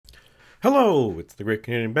Hello, it's the Great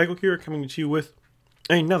Canadian Bagel here, coming to you with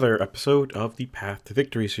another episode of the Path to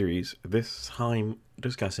Victory series, this time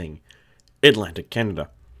discussing Atlantic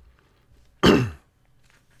Canada.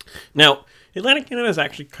 Now, Atlantic Canada is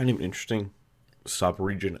actually kind of an interesting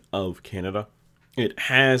sub-region of Canada. It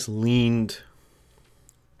has leaned,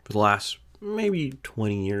 for the last maybe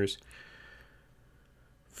 20 years,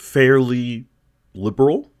 fairly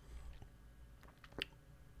liberal.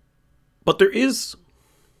 But it's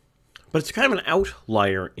kind of an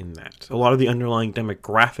outlier in that. A lot of the underlying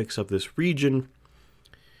demographics of this region,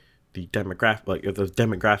 the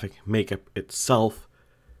demographic makeup itself,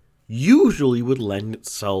 usually would lend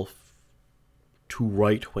itself to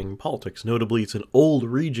right-wing politics. Notably, it's an old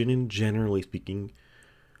region, and generally speaking,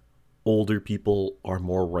 older people are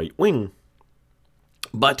more right-wing.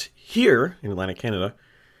 But here, in Atlantic Canada,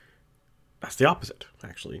 that's the opposite,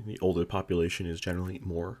 actually. The older population is generally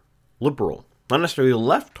more liberal. Not necessarily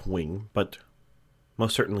left-wing, but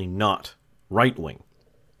most certainly not right-wing.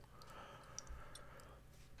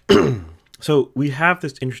 So we have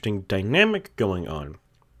this interesting dynamic going on.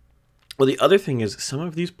 Well, the other thing is some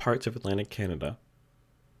of these parts of Atlantic Canada,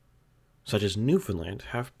 such as Newfoundland,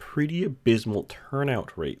 have pretty abysmal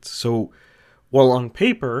turnout rates. So while on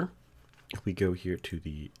paper, if we go here to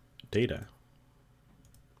the data.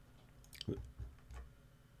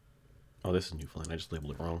 Oh, this is Newfoundland. I just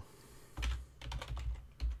labeled it wrong.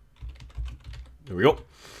 There we go.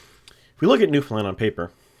 If we look at Newfoundland on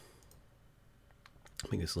paper,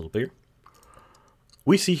 make this a little bigger,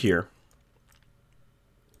 we see here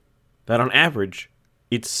that on average,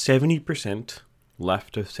 it's 70%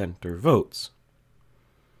 left of center votes.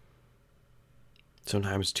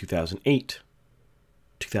 Sometimes 2008,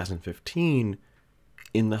 2015,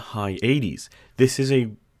 in the high 80s. This is a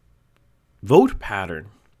vote pattern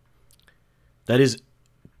that is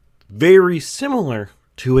very similar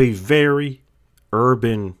to a very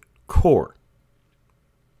urban core.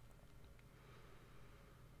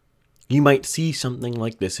 You might see something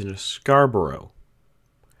like this in a Scarborough.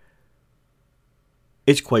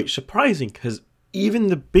 It's quite surprising because even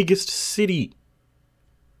the biggest city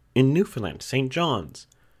in Newfoundland, St. John's,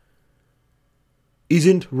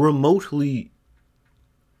 isn't remotely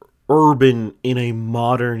urban in a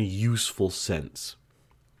modern, useful sense.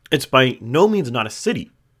 It's by no means not a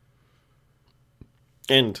city.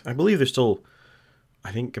 And I believe there's still,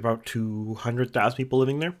 I think, about 200,000 people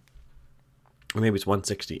living there. Or maybe it's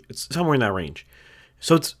 160. It's somewhere in that range.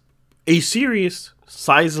 So it's a serious,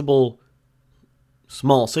 sizable,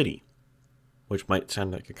 small city. Which might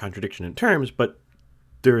sound like a contradiction in terms, but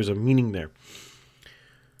there is a meaning there.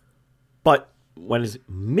 But what is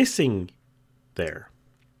missing there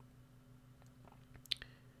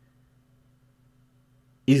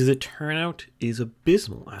is the turnout is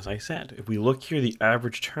abysmal, as I said. If we look here, the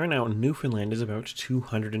average turnout in Newfoundland is about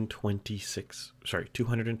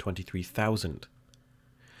 223,000.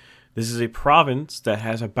 This is a province that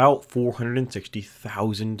has about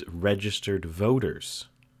 460,000 registered voters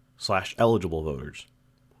 / eligible voters.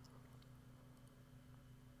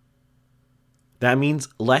 That means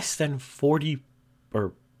less than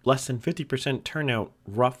 50% turnout,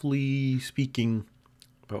 roughly speaking,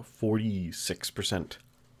 about 46%.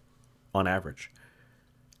 On average.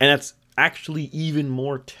 And that's actually even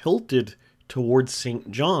more tilted towards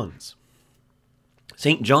St. John's.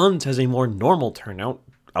 St. John's has a more normal turnout,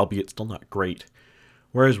 albeit still not great,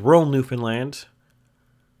 whereas rural Newfoundland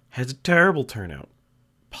has a terrible turnout,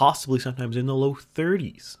 possibly sometimes in the low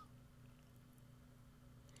 30s.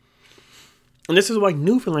 And this is why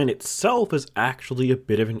Newfoundland itself is actually a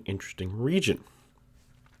bit of an interesting region.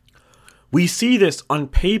 We see this on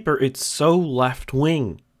paper, it's so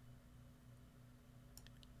left-wing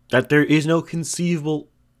that there is no conceivable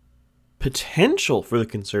potential for the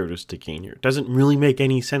Conservatives to gain here. It doesn't really make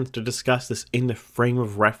any sense to discuss this in the frame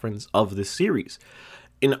of reference of this series.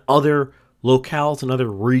 In other locales and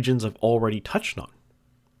other regions I've already touched on.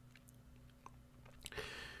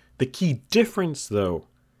 The key difference, though,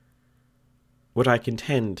 what I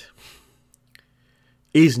contend,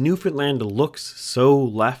 is Newfoundland looks so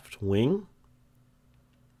left-wing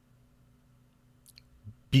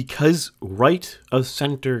because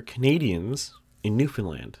right-of-center Canadians in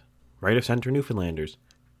Newfoundland, right-of-center Newfoundlanders,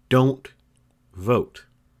 don't vote.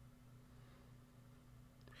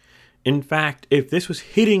 In fact, if this was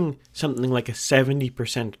hitting something like a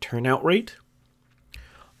 70% turnout rate,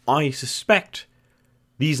 I suspect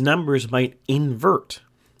these numbers might invert.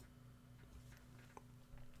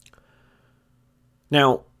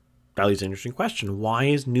 Now, that leads to an interesting question. Why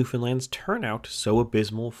is Newfoundland's turnout so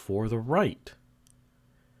abysmal for the right?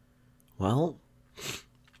 Well,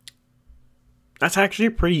 That's actually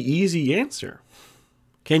a pretty easy answer.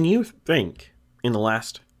 Can you think, in the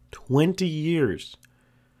last 20 years,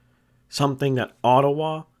 something that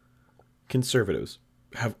Ottawa Conservatives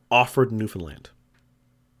have offered Newfoundland?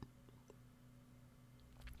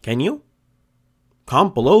 Can you?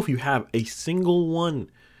 Comment below if you have a single one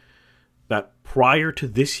that prior to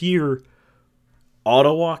this year,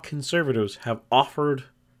 Ottawa Conservatives have offered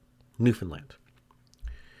Newfoundland.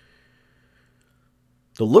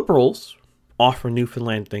 The Liberals offer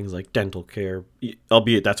Newfoundland things like dental care,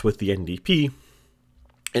 albeit that's with the NDP,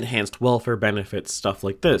 enhanced welfare benefits, stuff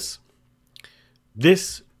like this.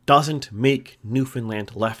 This doesn't make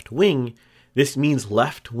Newfoundland left-wing. This means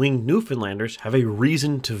left-wing Newfoundlanders have a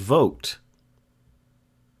reason to vote.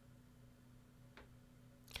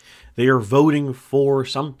 They are voting for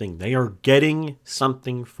something. They are getting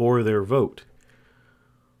something for their vote.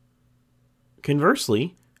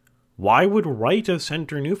 Conversely, why would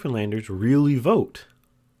right-of-center Newfoundlanders really vote?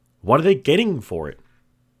 What are they getting for it?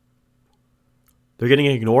 They're getting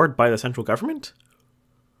ignored by the central government?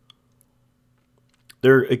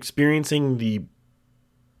 They're experiencing the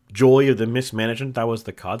joy of the mismanagement that was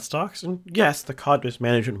the cod stocks. And yes, the cod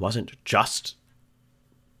mismanagement wasn't just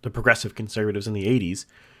the progressive conservatives in the 80s,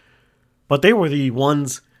 but they were the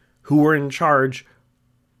ones who were in charge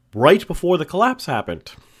right before the collapse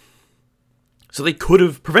happened. So they could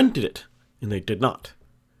have prevented it, and they did not.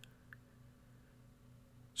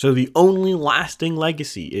 So the only lasting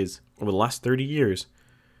legacy is, over the last 30 years,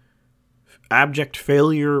 abject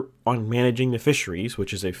failure on managing the fisheries,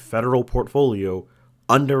 which is a federal portfolio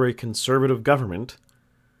under a conservative government,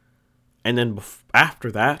 and then after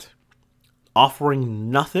that, offering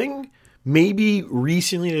nothing. Maybe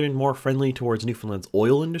recently they've been more friendly towards Newfoundland's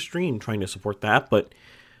oil industry and trying to support that, but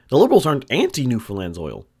the Liberals aren't anti-Newfoundland's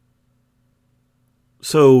oil.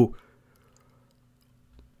 So,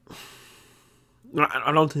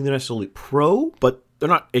 I don't think they're necessarily pro, but they're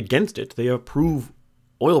not against it. They approve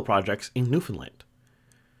oil projects in Newfoundland.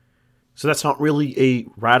 So that's not really a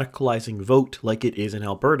radicalizing vote like it is in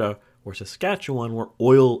Alberta or Saskatchewan, where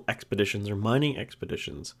oil expeditions or mining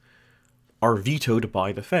expeditions are vetoed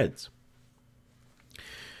by the feds.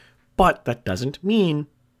 But that doesn't mean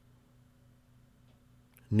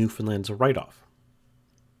Newfoundland's a write-off.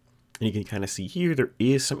 And you can kind of see here, there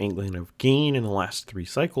is some inkling of gain in the last 3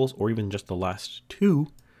 cycles, or even just the last 2.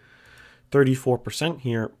 34%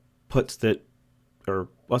 here puts that, or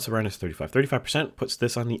what's around is 35. 35% puts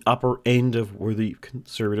this on the upper end of where the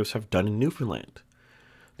Conservatives have done in Newfoundland.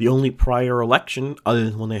 The only prior election, other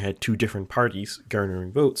than when they had 2 different parties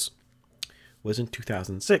garnering votes, was in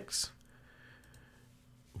 2006.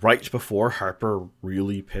 Right before Harper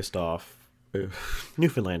really pissed off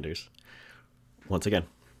Newfoundlanders. Once again.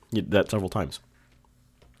 You did that several times.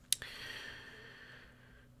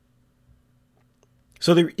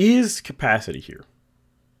 So there is capacity here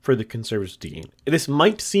for the Conservatives to gain. This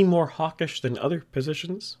might seem more hawkish than other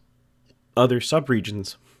positions, other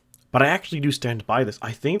subregions, but I actually do stand by this.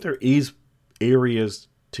 I think there is areas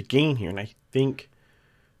to gain here, and I think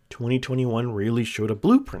 2021 really showed a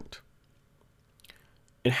blueprint.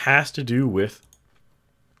 It has to do with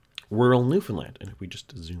rural Newfoundland. And if we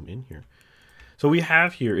just zoom in here. So we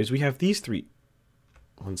have here is we have these 3.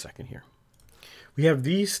 1 second here. We have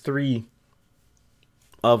these 3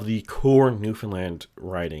 of the core Newfoundland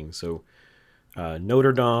ridings. So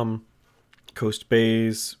Notre Dame, Coast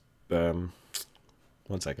Bays, 1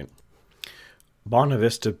 second.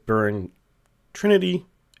 Bonavista, Burn, Trinity,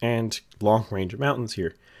 and Long Range Mountains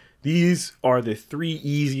here. These are the 3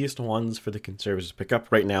 easiest ones for the Conservatives to pick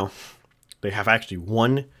up right now. They have actually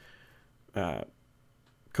 1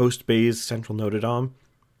 Coast Bays, Central Notre Dame,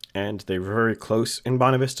 and they were very close in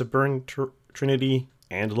Bonavista, Burn, Trinity,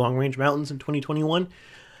 and Long Range Mountains in 2021.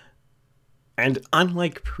 And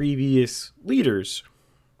unlike previous leaders,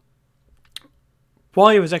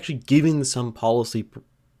 Poilievre was actually giving some policy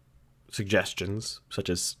suggestions, such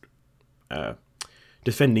as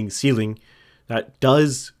defending sealing, that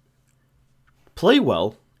does play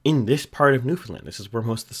well in this part of Newfoundland. This is where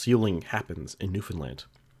most of the sealing happens in Newfoundland.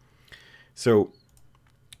 So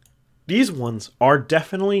these ones are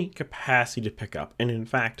definitely capacity to pick up. And in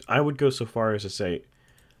fact, I would go so far as to say,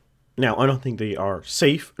 now, I don't think they are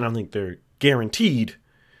safe, and I don't think they're guaranteed,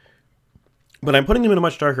 but I'm putting them in a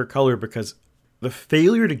much darker color because the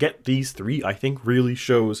failure to get these 3, I think, really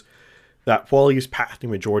shows that Poilievre's path to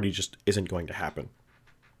majority just isn't going to happen.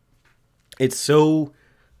 It's so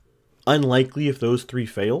unlikely if those 3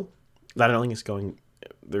 fail that I don't think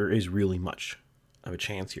there is really much of a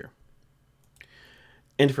chance here.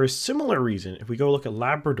 And for a similar reason, if we go look at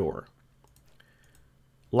Labrador,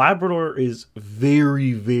 Labrador is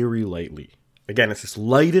very, very lightly Again, it's this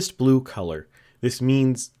lightest blue color. This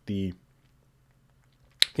means the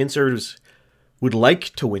Conservatives would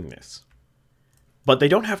like to win this. But they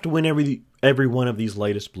don't have to win every one of these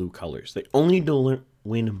lightest blue colors. They only need to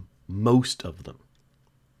win most of them.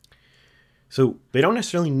 So they don't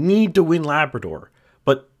necessarily need to win Labrador,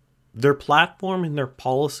 but their platform and their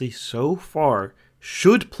policy so far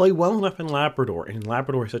should play well enough in Labrador. And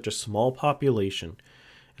Labrador is such a small population,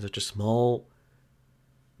 and such a small,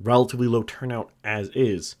 relatively low turnout as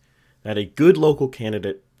is, that a good local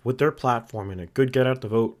candidate with their platform and a good get out the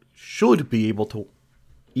vote should be able to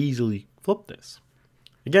easily flip this.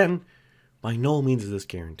 Again, by no means is this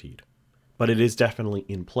guaranteed, but it is definitely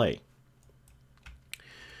in play.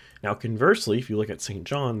 Now, conversely, if you look at St.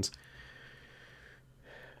 John's,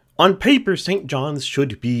 on paper, St. John's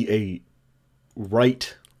should be a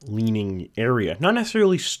right-leaning area. Not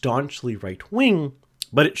necessarily staunchly right-wing,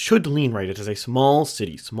 but it should lean right. It is a small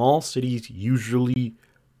city. Small cities usually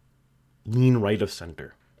lean right of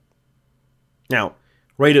center. Now,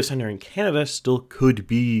 right of center in Canada still could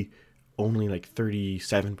be only like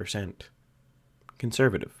 37%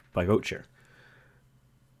 conservative by vote share.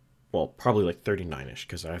 Well, probably like 39-ish,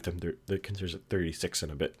 because I have them, the Conservatives at 36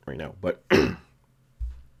 and a bit right now. But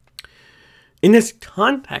in this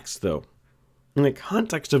context, though, in the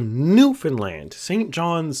context of Newfoundland, St.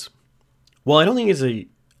 John's, well, I don't think it's a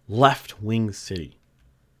left-wing city,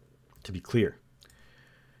 to be clear.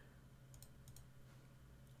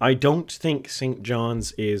 I don't think St.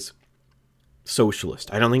 John's is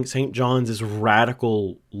socialist. I don't think St. John's is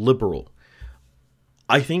radical liberal.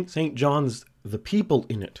 I think St. John's, the people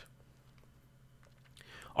in it,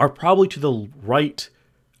 are probably to the right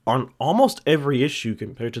on almost every issue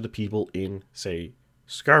compared to the people in, say,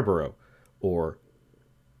 Scarborough or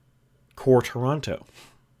Core Toronto.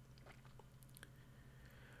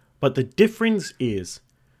 But the difference is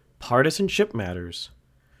partisanship matters,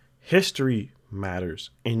 history matters,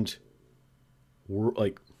 and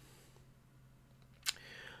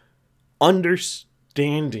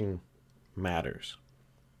understanding matters.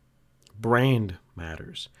 Brand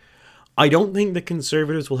matters. I don't think the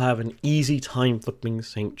Conservatives will have an easy time flipping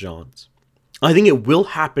St. John's. I think it will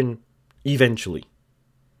happen eventually.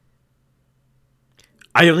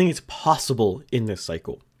 I don't think it's possible in this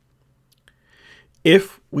cycle.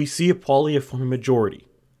 If we see a Poilievre form a majority,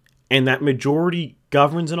 and that majority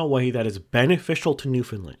governs in a way that is beneficial to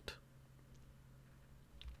Newfoundland,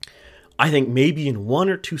 I think maybe in 1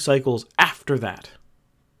 or 2 cycles after that,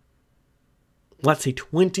 let's say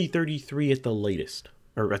 2033 at the latest,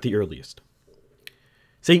 or at the earliest,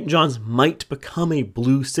 St. John's might become a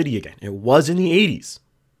blue city again. It was in the 80s.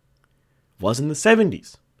 It was in the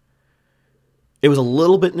 70s. It was a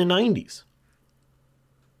little bit in the 90s.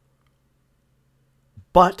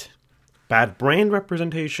 But bad brand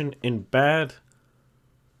representation and bad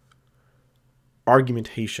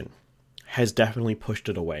argumentation has definitely pushed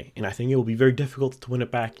it away. And I think it will be very difficult to win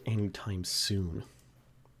it back anytime soon.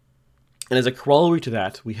 And as a corollary to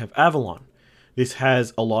that, we have Avalon. This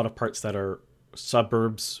has a lot of parts that are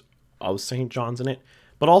suburbs of St. John's in it,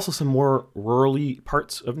 but also some more rurally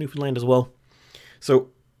parts of Newfoundland as well. So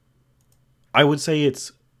I would say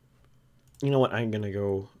it's, you know what, I'm going to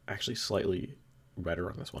go actually slightly redder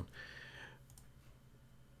on this one.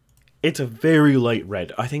 It's a very light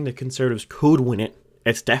red. I think the Conservatives could win it.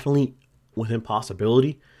 It's definitely within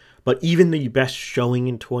possibility, but even the best showing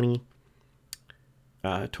in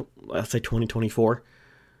let's say 2024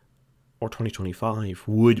 or 2025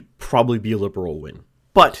 would probably be a Liberal win.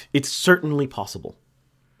 But it's certainly possible.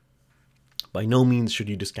 By no means should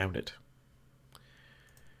you discount it.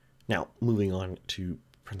 Now, moving on to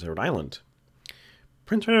Prince Edward Island.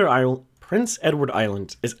 Prince Edward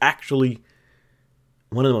Island is actually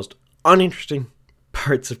one of the most uninteresting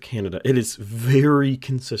parts of Canada. It is very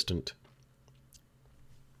consistent.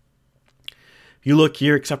 If you look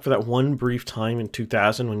here, except for that one brief time in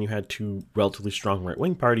 2000 when you had 2 relatively strong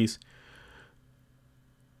right-wing parties,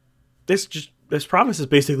 this province has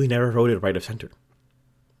basically never voted right of center.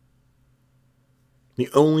 The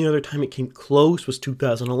only other time it came close was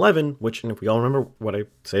 2011, which, and if we all remember what I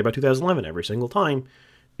say about 2011 every single time,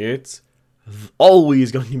 it's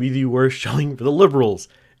always going to be the worst showing for the Liberals.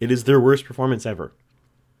 It is their worst performance ever.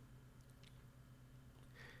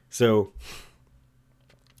 So,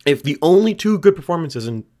 if the only 2 good performances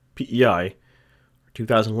in PEI,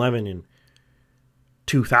 2011 and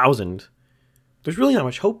 2000, there's really not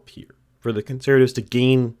much hope here for the Conservatives to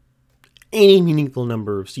gain any meaningful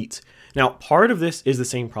number of seats. Now, part of this is the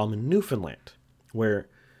same problem in Newfoundland, where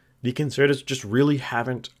the Conservatives just really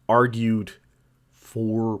haven't argued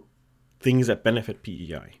for things that benefit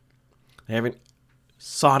PEI. They haven't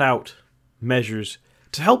sought out measures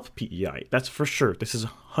to help PEI. That's for sure. This is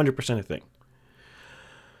 100% a thing.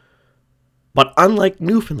 But unlike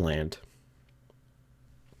Newfoundland,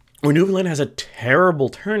 where Newfoundland has a terrible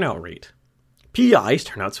turnout rate, PEI's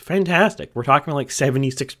turnout's fantastic. We're talking like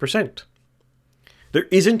 76%. There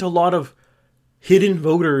isn't a lot of hidden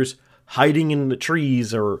voters hiding in the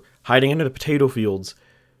trees or hiding under the potato fields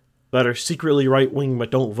that are secretly right-wing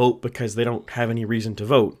but don't vote because they don't have any reason to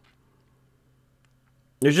vote.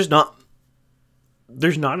 There's not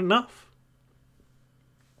enough.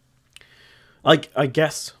 Like, I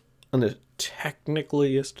guess, on the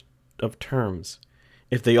technicaliest of terms,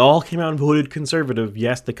 if they all came out and voted Conservative,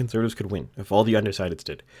 yes, the Conservatives could win, if all the undecideds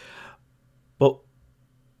did. But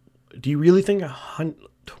do you really think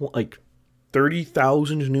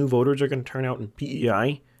 30,000 new voters are going to turn out in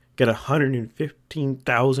PEI, get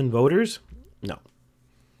 115,000 voters? No.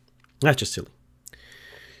 That's just silly.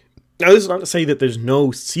 Now, this is not to say that there's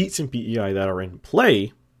no seats in PEI that are in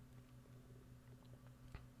play,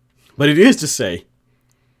 but it is to say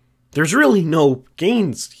there's really no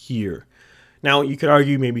gains here. Now, you could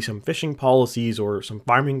argue maybe some fishing policies or some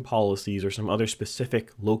farming policies or some other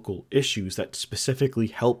specific local issues that specifically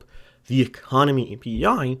help the economy in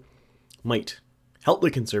PEI might help the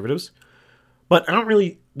Conservatives. But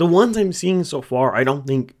the ones I'm seeing so far, I don't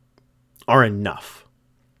think are enough.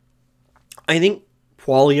 I think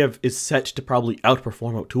Poilievre is set to probably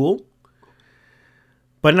outperform O'Toole.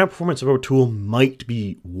 But an outperformance of O'Toole might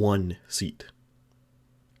be 1 seat.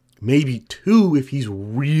 Maybe 2 if he's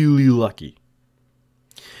really lucky.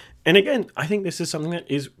 And again, I think this is something that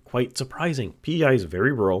is quite surprising. PEI is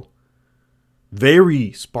very rural,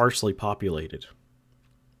 very sparsely populated.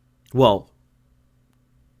 Well,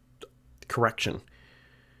 correction.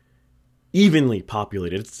 Evenly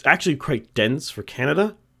populated. It's actually quite dense for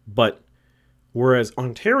Canada, but whereas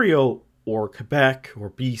Ontario or Quebec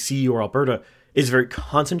or BC or Alberta is very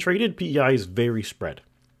concentrated, PEI is very spread.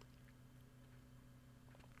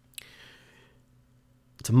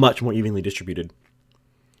 It's much more evenly distributed.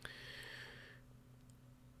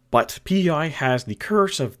 But PEI has the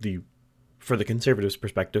curse of for the Conservatives'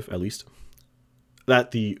 perspective at least,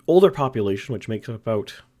 that the older population, which makes up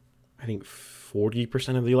about, I think,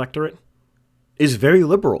 40% of the electorate, is very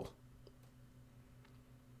liberal.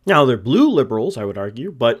 Now, they're blue liberals, I would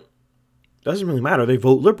argue, but it doesn't really matter. They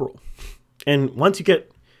vote liberal. And once you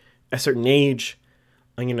get a certain age,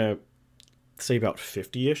 I'm going to say about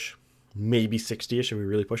 50-ish, maybe 60-ish if we're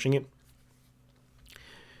really pushing it,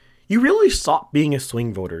 you really stop being a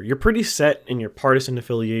swing voter. You're pretty set in your partisan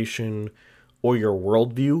affiliation or your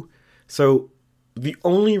worldview. So the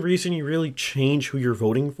only reason you really change who you're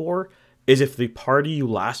voting for is if the party you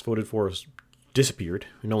last voted for has disappeared,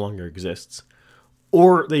 no longer exists,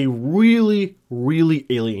 or they really, really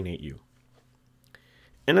alienate you.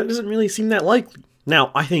 And that doesn't really seem that likely.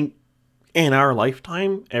 Now, I think in our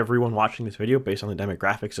lifetime, everyone watching this video, based on the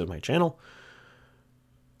demographics of my channel,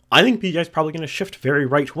 I think PEI is probably going to shift very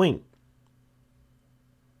right-wing.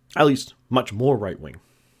 At least, much more right-wing.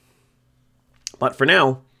 But for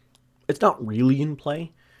now, it's not really in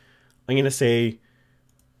play. I'm going to say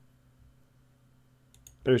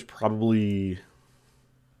there's probably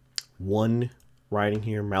one riding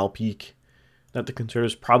here, Malpeque, that the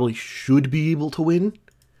Conservatives probably should be able to win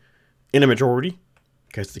in a majority.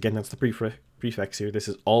 Because, again, that's the prefix here. This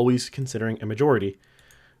is always considering a majority.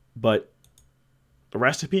 But the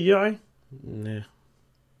rest of PEI? Nah.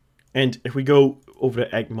 And if we go over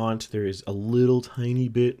to Egmont, there is a little tiny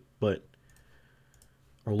bit, or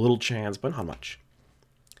a little chance, but not much.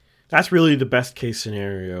 That's really the best case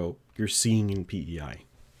scenario you're seeing in PEI.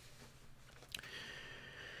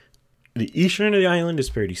 The eastern end of the island is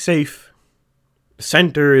pretty safe. The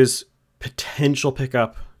center is potential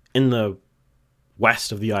pickup, in the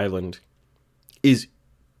west of the island is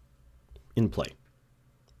in play.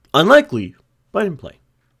 Unlikely, but in play.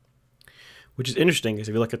 Which is interesting, because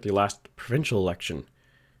if you look at the last provincial election,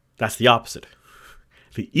 that's the opposite.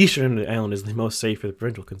 The eastern end of the island is the most safe for the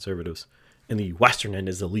provincial Conservatives, and the western end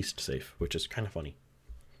is the least safe, which is kind of funny.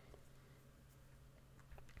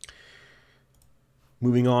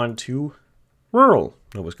 Moving on to rural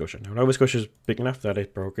Nova Scotia. Now, Nova Scotia is big enough that I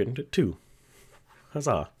broke it into 2.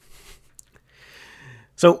 Huzzah.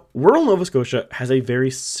 So, rural Nova Scotia has a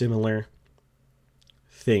very similar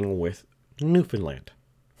thing with Newfoundland.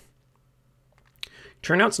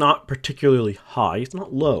 Turnout's not particularly high. It's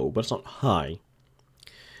not low, but it's not high.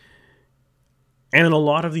 And in a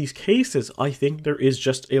lot of these cases, I think there is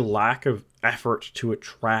just a lack of effort to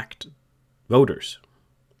attract voters.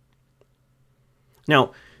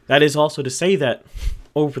 Now, that is also to say that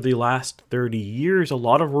over the last 30 years, a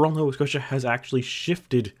lot of rural Nova Scotia has actually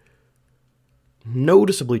shifted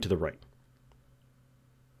noticeably to the right.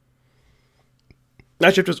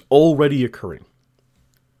 That shift is already occurring.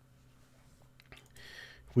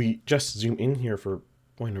 We just zoom in here for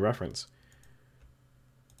point of reference.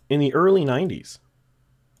 In the early 90s,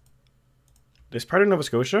 this part of Nova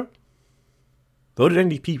Scotia voted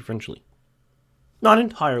NDP provincially. Not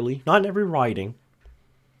entirely, not in every riding,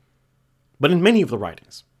 but in many of the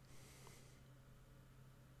ridings.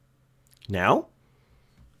 Now,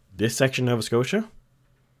 this section of Nova Scotia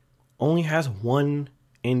only has one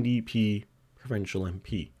NDP provincial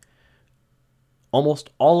MP.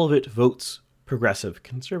 Almost all of it votes progressive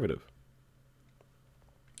conservative.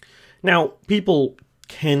 Now, people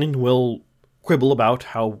can and will quibble about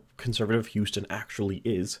how conservative Houston actually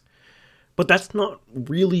is, but that's not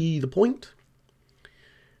really the point.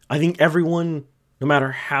 I think everyone, no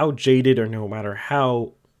matter how jaded or no matter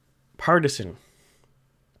how partisan,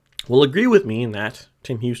 will agree with me in that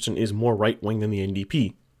Tim Houston is more right-wing than the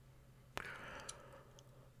NDP.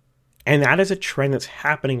 And that is a trend that's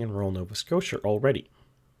happening in rural Nova Scotia already.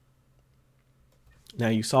 Now,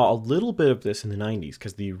 you saw a little bit of this in the 90s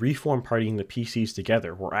because the Reform Party and the PCs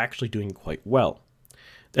together were actually doing quite well.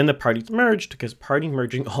 Then the parties merged because party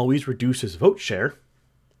merging always reduces vote share.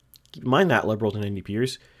 Keep in mind that, Liberals and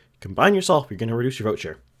NDPers. Combine yourself, you're going to reduce your vote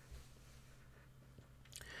share.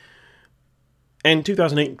 And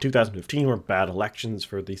 2008 and 2015 were bad elections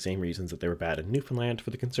for the same reasons that they were bad in Newfoundland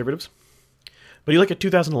for the Conservatives. But you look at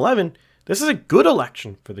 2011, this is a good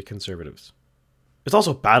election for the Conservatives. It's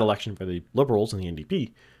also a bad election for the Liberals and the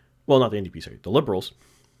NDP. Well, not the NDP, sorry, the Liberals.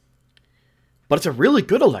 But it's a really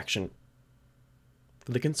good election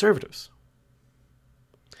for the Conservatives.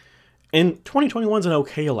 And 2021 is an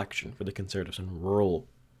okay election for the Conservatives in rural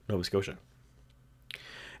Nova Scotia.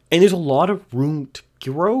 And there's a lot of room to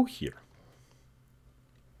grow here.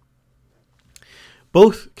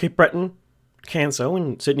 Both Cape Breton, Canso,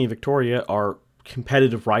 and Sydney Victoria are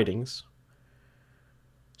competitive ridings.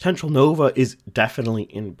 Central Nova is definitely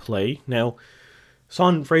in play. Now,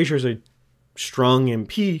 Son Fraser is a strong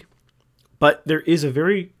MP, but there is a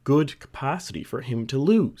very good capacity for him to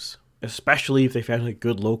lose, especially if they found a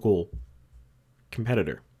good local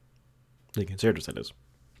competitor. The Conservatives, that is.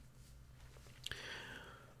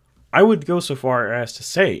 I would go so far as to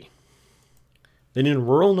say that in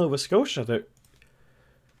rural Nova Scotia, that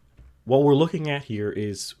what we're looking at here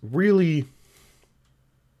is really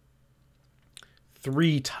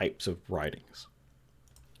three types of ridings.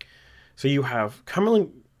 So you have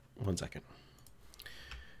Cumberland, one second.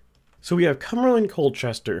 So we have Cumberland,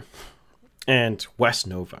 Colchester, and West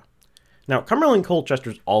Nova. Now, Cumberland,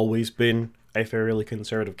 Colchester's always been a fairly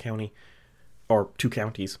conservative county, or two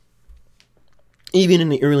counties. Even in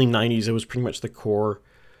the early 90s, it was pretty much the core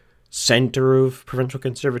center of provincial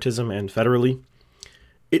conservatism and federally.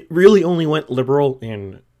 It really only went liberal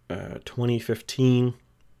in 2015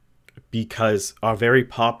 because a very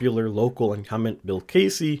popular local incumbent, Bill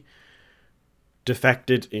Casey,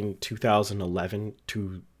 defected in 2011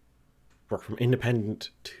 to work from independent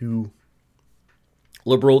to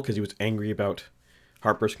liberal because he was angry about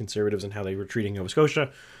Harper's Conservatives and how they were treating Nova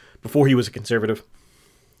Scotia before he was a conservative.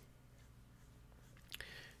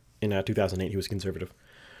 In 2008, he was conservative.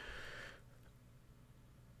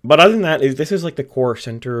 But other than that, this is like the core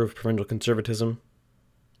center of provincial conservatism.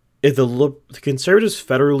 If the Conservatives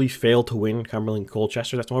federally fail to win Cumberland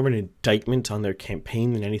Colchester, that's more of an indictment on their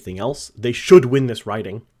campaign than anything else. They should win this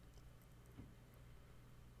riding.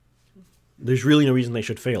 There's really no reason they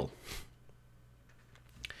should fail.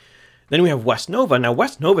 Then we have West Nova. Now,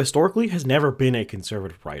 West Nova historically has never been a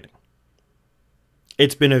conservative riding.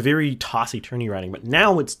 It's been a very tossy-turny riding, but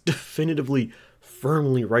now it's definitively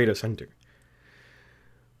firmly right of center.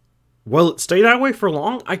 Will it stay that way for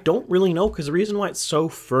long? I don't really know, because the reason why it's so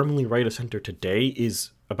firmly right of center today is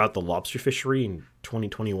about the lobster fishery in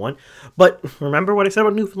 2021. But remember what I said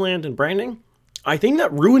about Newfoundland and branding? I think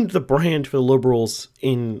that ruined the brand for the Liberals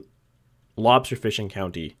in lobster fishing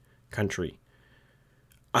country.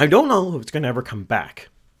 I don't know if it's going to ever come back.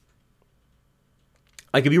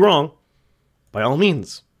 I could be wrong, by all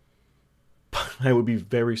means. But I would be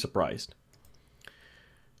very surprised.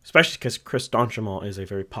 Especially because Chris D'Entremont is a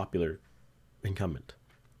very popular incumbent.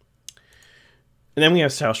 And then we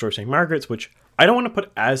have South Shore St. Margaret's, which I don't want to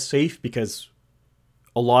put as safe because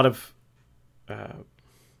a lot of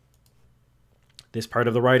this part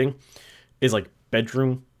of the riding is like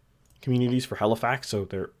bedroom communities for Halifax, so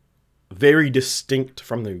they're very distinct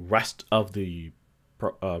from the rest of the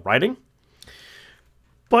riding.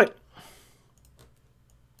 But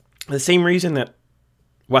the same reason that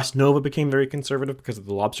West Nova became very conservative because of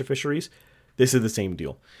the lobster fisheries, this is the same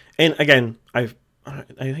deal. And again, I've I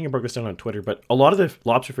think I broke this down on Twitter, but a lot of the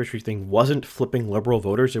lobster fishery thing wasn't flipping liberal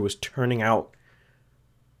voters. It was turning out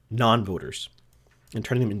non-voters and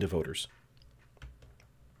turning them into voters.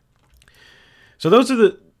 So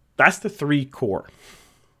that's the three core.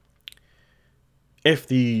 If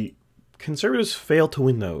the Conservatives fail to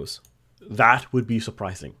win those, that would be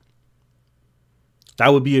surprising. That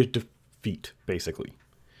would be a defeat, basically.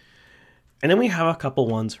 And then we have a couple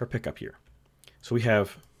ones for pickup here. So we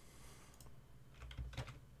have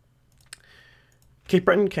Cape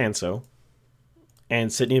Breton, Canso,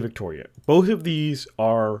 and Sydney, Victoria. Both of these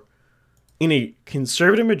are, in a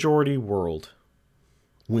Conservative majority world,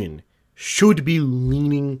 should be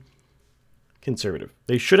leaning Conservative.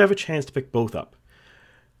 They should have a chance to pick both up.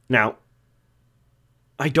 Now,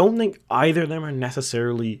 I don't think either of them are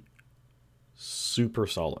necessarily super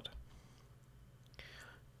solid.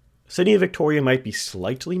 Sydney and Victoria might be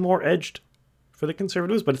slightly more edged for the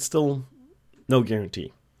Conservatives, but it's still no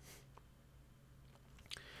guarantee.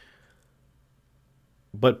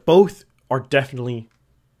 But both are definitely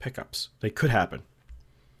pickups. They could happen.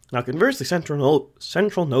 Now, conversely,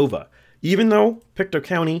 Central Nova, even though Pictou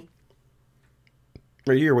County,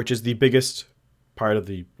 right here, which is the biggest part of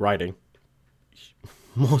the riding,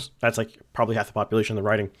 that's like probably half the population of the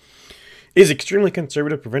riding, is extremely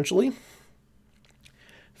conservative provincially.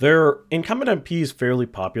 Their incumbent MP is fairly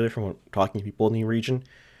popular from talking to people in the region.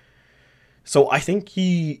 So I think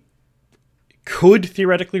he could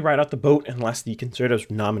theoretically ride out the boat unless the Conservatives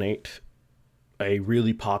nominate a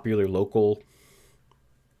really popular local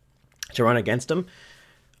to run against him.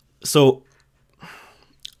 So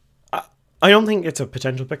I don't think it's a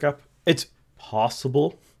potential pickup. It's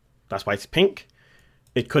possible. That's why it's pink.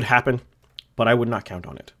 It could happen, but I would not count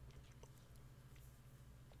on it.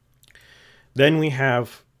 Then we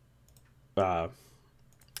have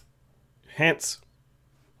Hants,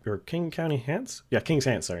 or King County Hants? Yeah, King's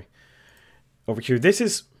Hants, sorry. Over here, this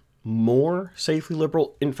is more safely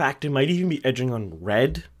liberal. In fact, it might even be edging on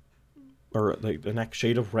red, or like the next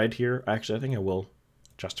shade of red here. Actually, I think I will,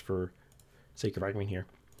 just for sake of argument here.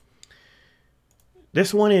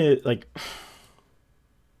 This one is like,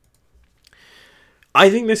 I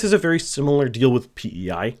think this is a very similar deal with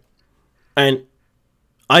PEI, and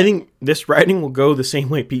I think this riding will go the same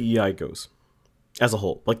way PEI goes as a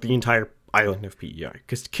whole, like the entire island of PEI,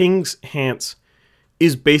 because King's Hants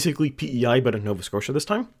is basically PEI but in Nova Scotia this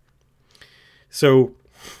time. So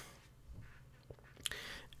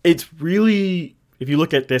it's really, if you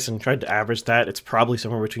look at this and try to average that, it's probably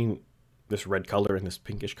somewhere between this red color and this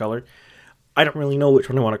pinkish color. I don't really know which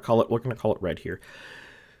one I want to call it. We're going to call it red here.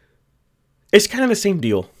 It's kind of the same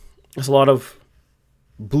deal. There's a lot of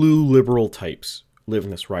blue liberal types live in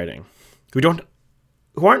this riding who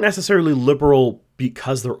aren't necessarily liberal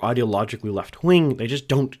because they're ideologically left-wing. They just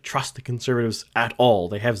don't trust the Conservatives at all.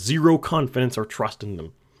 They have zero confidence or trust in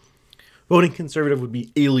them. Voting Conservative would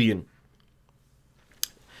be alien.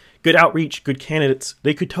 Good outreach, good candidates,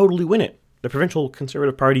 they could totally win it. The Provincial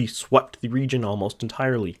Conservative Party swept the region almost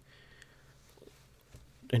entirely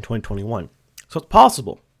in 2021. So it's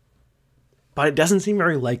possible. But it doesn't seem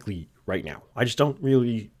very likely right now. I just don't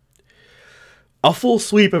really... A full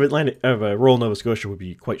sweep of rural Nova Scotia would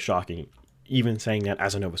be quite shocking. Even saying that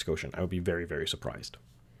as a Nova Scotian, I would be very, very surprised.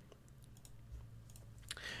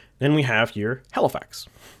 Then we have here Halifax.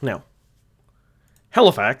 Now,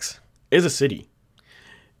 Halifax is a city.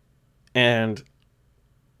 And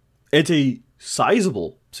it's a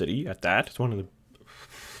sizable city at that. It's one of the...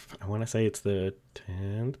 I want to say it's the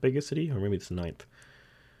 10th biggest city, or maybe it's the 9th.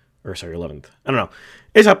 Or sorry, 11th. I don't know.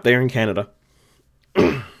 It's up there in Canada.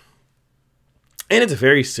 And it's a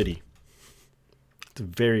very city. It's a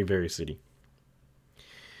very, very city.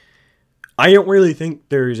 I don't really think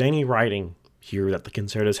there's any riding here that the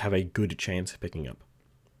Conservatives have a good chance of picking up.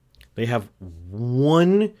 They have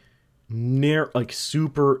one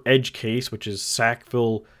super edge case, which is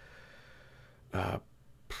Sackville,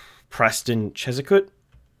 Preston, Chesapeake.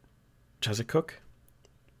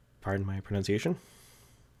 Pardon my pronunciation.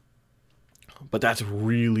 But that's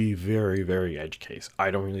really very, very edge case.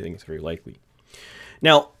 I don't really think it's very likely.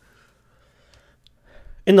 Now,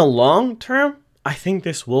 in the long term, I think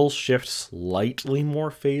this will shift slightly more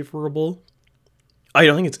favorable. I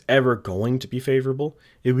don't think it's ever going to be favorable.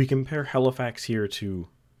 If we compare Halifax here to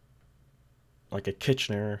like a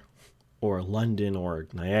Kitchener or London or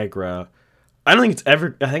Niagara, I think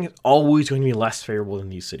it's always going to be less favorable than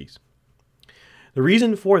these cities. The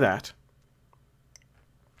reason for that,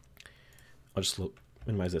 I'll just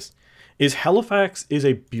minimize this, is Halifax is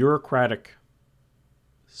a bureaucratic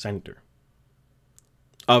center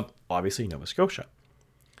of, obviously, Nova Scotia.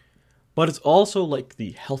 But it's also like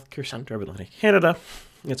the healthcare center of Atlantic Canada.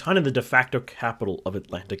 It's kind of the de facto capital of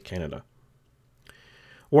Atlantic Canada.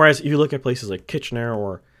 Whereas if you look at places like Kitchener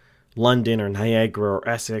or London or Niagara or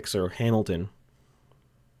Essex or Hamilton,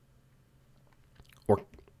 or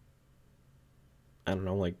I don't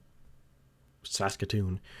know, like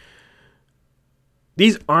Saskatoon,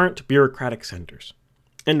 these aren't bureaucratic centers.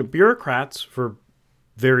 And bureaucrats, for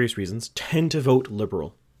various reasons, tend to vote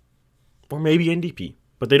Liberal. Or maybe NDP,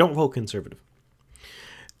 but they don't vote Conservative.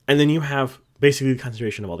 And then you have basically the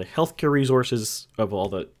concentration of all the healthcare resources, of all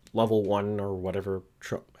the level 1 or whatever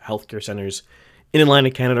healthcare centers in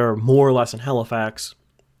Atlantic Canada, or more or less in Halifax.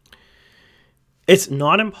 It's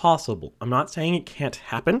not impossible. I'm not saying it can't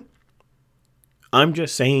happen. I'm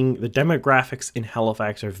just saying the demographics in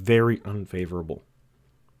Halifax are very unfavorable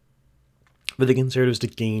for the Conservatives to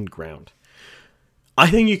gain ground. I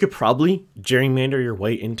think you could probably gerrymander your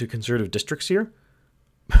way into Conservative districts here,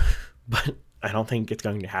 but I don't think it's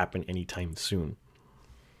going to happen anytime soon.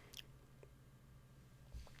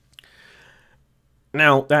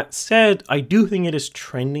 Now, that said, I do think it is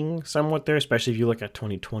trending somewhat there, especially if you look at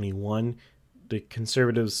 2021. The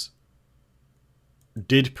Conservatives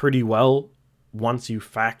did pretty well once you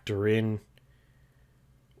factor in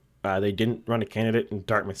they didn't run a candidate in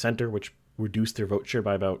Dartmouth Centre, which reduced their vote share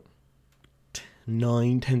by about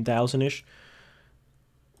 10,000-ish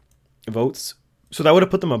votes. So that would have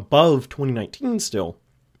put them above 2019 still.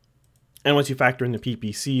 And once you factor in the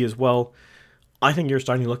PPC as well, I think you're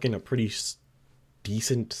starting to look in a pretty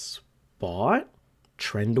decent spot,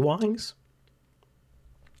 trend-wise.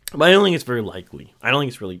 But I don't think it's very likely. I don't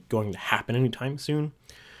think it's really going to happen anytime soon.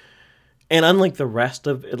 And unlike the rest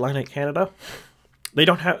of Atlantic Canada, they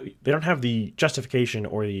don't have the justification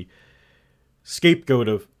or the scapegoat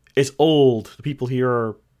of it's old, the people here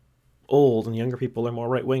are old, and the younger people are more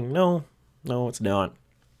right-wing. No, it's not.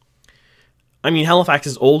 I mean, Halifax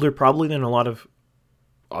is older probably than a lot of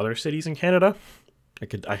other cities in Canada.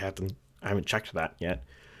 I haven't checked that yet.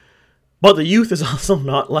 But the youth is also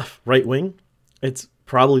not left right-wing. It's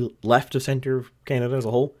probably left of center of Canada as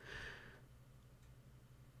a whole.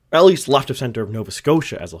 At least left of center of Nova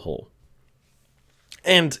Scotia as a whole.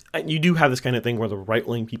 And you do have this kind of thing where the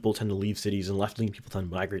right-wing people tend to leave cities and left-wing people tend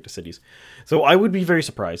to migrate to cities. So I would be very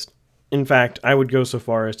surprised. In fact, I would go so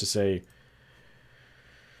far as to say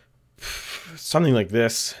something like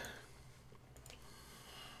this.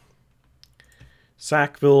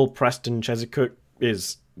 Sackville, Preston, Chesapeake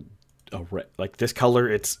is like this color.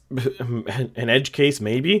 It's an edge case,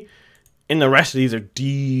 maybe. And the rest of these are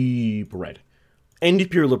deep red.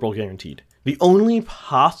 NDP or Liberal guaranteed. The only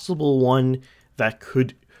possible one that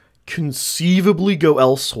could conceivably go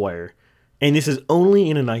elsewhere, and this is only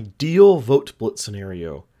in an ideal vote split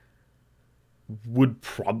scenario, would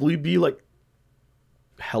probably be like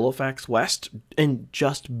Halifax West, and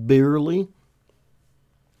just barely.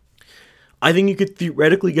 I think you could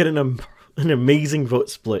theoretically get an amazing vote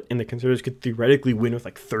split, and the Conservatives could theoretically win with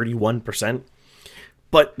like 31%.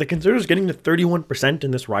 But the Conservatives getting to 31%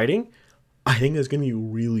 in this riding, I think is going to be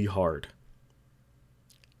really hard.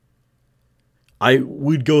 I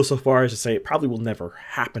would go so far as to say it probably will never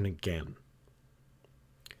happen again.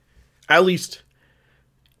 At least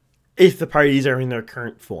if the parties are in their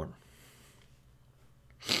current form.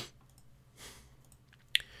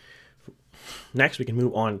 Next, we can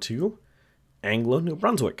move on to Anglo-New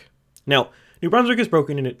Brunswick. Now, New Brunswick is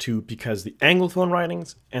broken into two because the Anglophone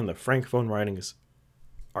ridings and the Francophone ridings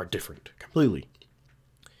are different completely.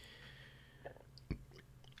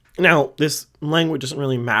 Now, this language doesn't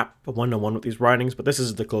really map one-to-one with these ridings, but this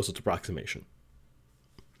is the closest approximation.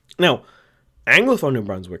 Now, Anglophone New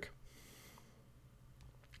Brunswick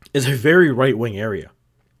is a very right-wing area.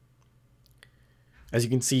 As you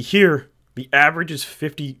can see here, the average is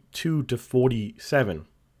 52 to 47.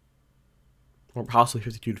 Or possibly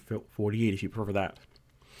 52 to 48 if you prefer that.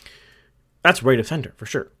 That's right of center, for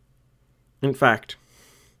sure. In fact,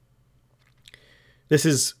 this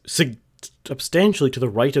is substantially to the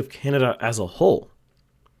right of Canada as a whole.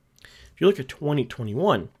 If you look at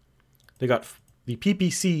 2021, they got the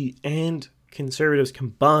PPC and Conservatives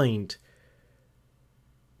combined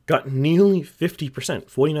got nearly 50%,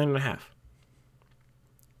 49.5%.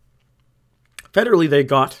 Federally, they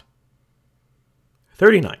got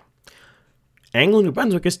 39%. Anglo-New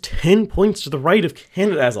Brunswick is 10 points to the right of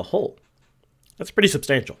Canada as a whole. That's pretty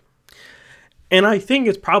substantial. And I think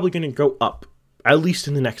it's probably going to go up, at least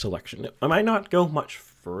in the next election. It might not go much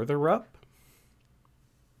further up.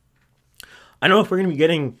 I don't know if we're going to be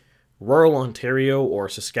getting rural Ontario or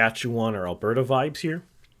Saskatchewan or Alberta vibes here,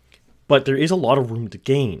 but there is a lot of room to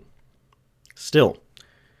gain still.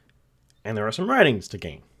 And there are some ridings to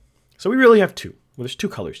gain. So we really have two. Well, there's two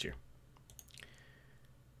colors here.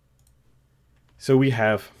 So we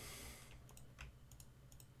have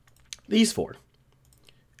these four.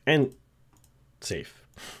 And safe.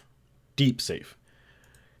 Deep safe.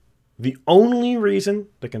 The only reason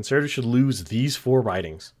the Conservatives should lose these four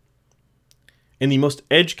ridings, and the most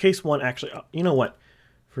edge case one, actually, you know what?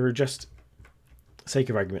 For just sake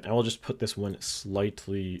of argument, I will just put this one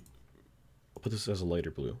slightly, I'll put this as a lighter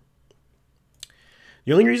blue.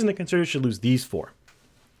 The only reason the Conservatives should lose these four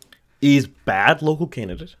is bad local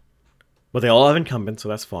candidate, but they all have incumbents, so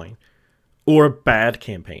that's fine, or a bad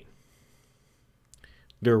campaign.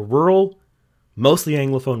 They're rural, mostly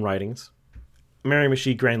Anglophone ridings.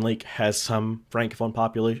 Miramichi Grand Lake has some Francophone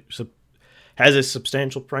population, has a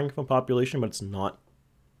substantial Francophone population, but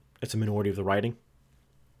it's a minority of the riding.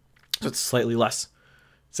 So it's slightly less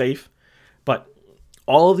safe. But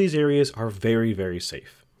all of these areas are very, very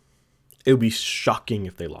safe. It would be shocking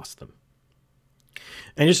if they lost them.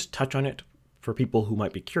 And just to touch on it for people who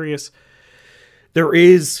might be curious, there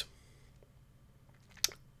is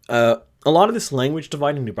a lot of this language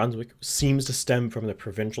divide in New Brunswick seems to stem from the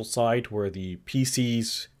provincial side, where the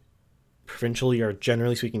PCs provincially are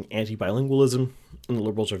generally speaking anti-bilingualism, and the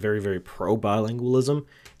Liberals are very, very pro-bilingualism.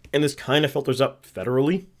 And this kind of filters up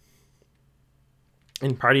federally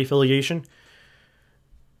in party affiliation.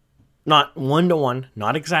 Not one-to-one,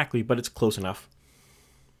 not exactly, but it's close enough.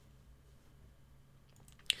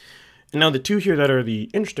 And now the two here that are the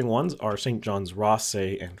interesting ones are St. John's,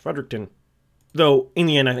 Rothesay, and Fredericton. Though, in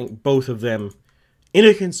the end, I think both of them, in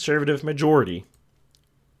a Conservative majority,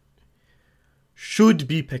 should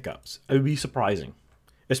be pickups. It would be surprising.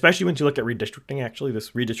 Especially when you look at redistricting, actually.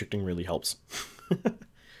 This redistricting really helps.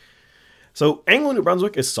 So, Anglo-New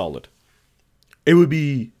Brunswick is solid. It would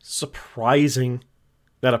be surprising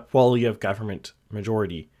that a quality of government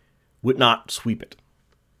majority would not sweep it.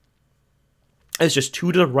 It's just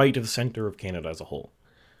two to the right of the center of Canada as a whole.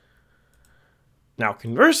 Now,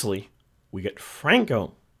 conversely, we get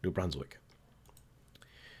Franco-New Brunswick.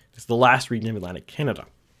 It's the last region of Atlantic Canada.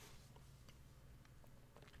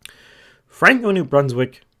 Franco-New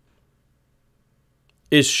Brunswick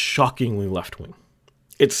is shockingly left-wing.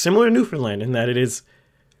 It's similar to Newfoundland in that it is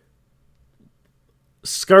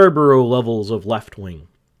Scarborough levels of left-wing,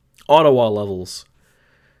 Ottawa levels.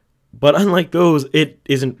 But unlike those, it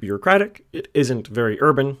isn't bureaucratic, it isn't very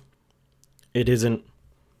urban, it isn't...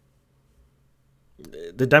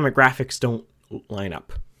 The demographics don't line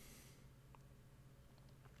up.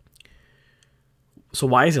 So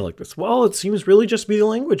why is it like this? Well, it seems really just to be the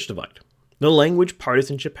language divide. The language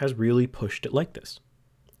partisanship has really pushed it like this.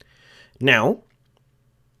 Now,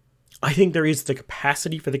 I think there is the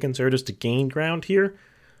capacity for the Conservatives to gain ground here.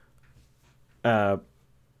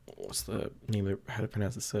 What's the name of it? How to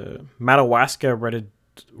pronounce this? Madawaska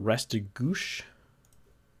Restigouche.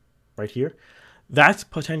 Right here. That's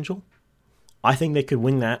potential. I think they could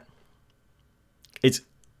win that. It's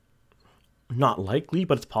not likely,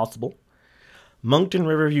 but it's possible. Moncton,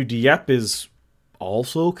 Riverview, Dieppe is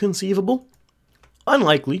also conceivable.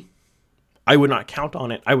 Unlikely. I would not count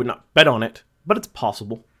on it. I would not bet on it, but it's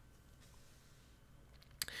possible.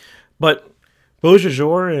 But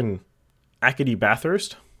Beausejour and Acadie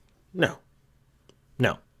Bathurst? No.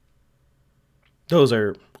 No. Those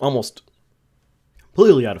are almost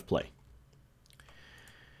completely out of play.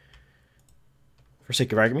 For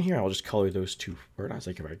sake of argument here, I'll just color those two, or not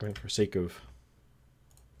sake of argument, for sake of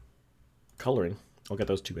coloring, I'll get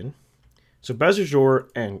those two in. So Beausejour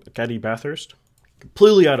and Acadie Bathurst,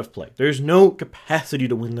 completely out of play. There's no capacity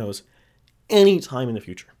to win those any time in the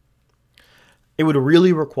future. It would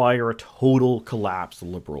really require a total collapse of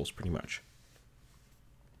the Liberals, pretty much.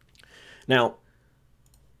 Now,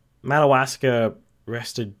 Madawaska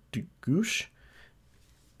Restigouche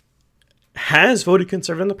has voted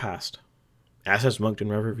Conservative in the past, as has Moncton,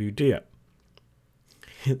 Riverview, Dieppe.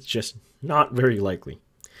 It's just not very likely.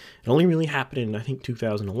 It only really happened in, I think,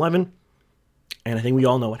 2011, and I think we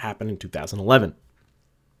all know what happened in 2011.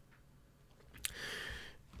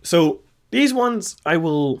 So, these ones,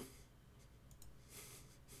 I'll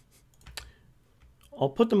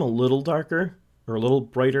put them a little darker, or a little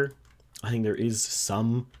brighter. I think there is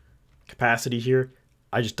some capacity here.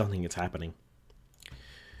 I just don't think it's happening.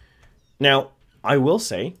 Now, I will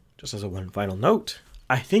say, just as a one final note,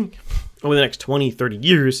 I think over the next 20, 30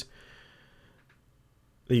 years,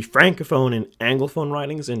 the Francophone and Anglophone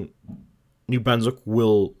ridings in New Brunswick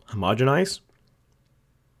will homogenize.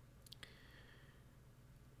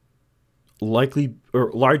 Likely,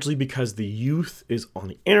 or largely because the youth is on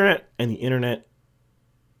the internet, and the internet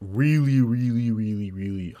really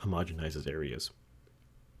homogenizes areas.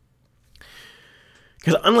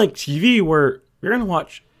 Because unlike TV, where you're going to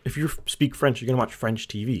watch, if you speak French, you're going to watch French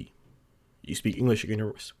TV. You speak English, you're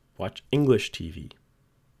going to watch English TV.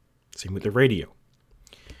 Same with the radio.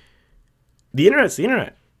 The internet's the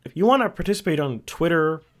internet. If you want to participate on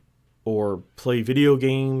Twitter or play video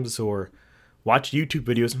games or watch YouTube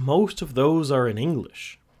videos, most of those are in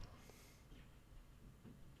English.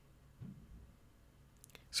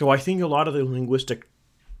 So I think a lot of the linguistic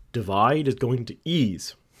divide is going to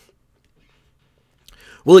ease.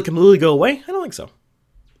 Will it completely go away? I don't think so.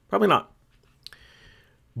 Probably not.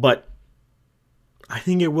 But I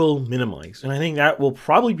think it will minimize. And I think that will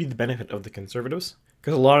probably be the benefit of the conservatives.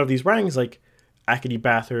 Because a lot of these writings like Acadie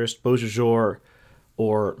Bathurst, Beausejour,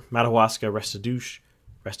 or Madawaska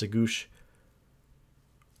Restigouche,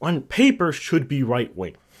 on paper should be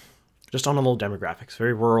right-wing. Just on a little demographics.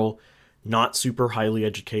 Very rural, not super highly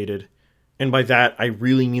educated. And by that, I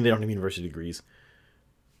really mean they don't have university degrees.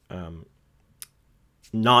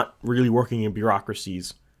 Not really working in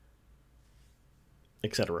bureaucracies,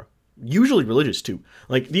 etc. Usually religious too.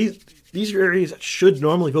 Like these are areas that should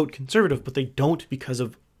normally vote conservative, but they don't because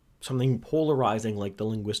of something polarizing like the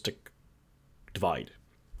linguistic divide.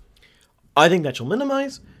 I think that shall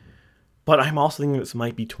minimize, but I'm also thinking this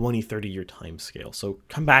might be 20, 30-year time scale. So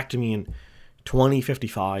come back to me in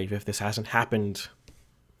 2055 if this hasn't happened.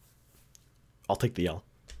 I'll take the L.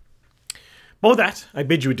 But with that, I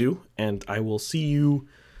bid you adieu, and I will see you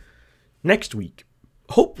next week.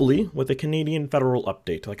 Hopefully with a Canadian federal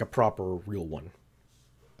update, like a proper, real one.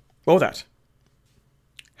 Well, with that,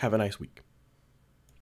 have a nice week.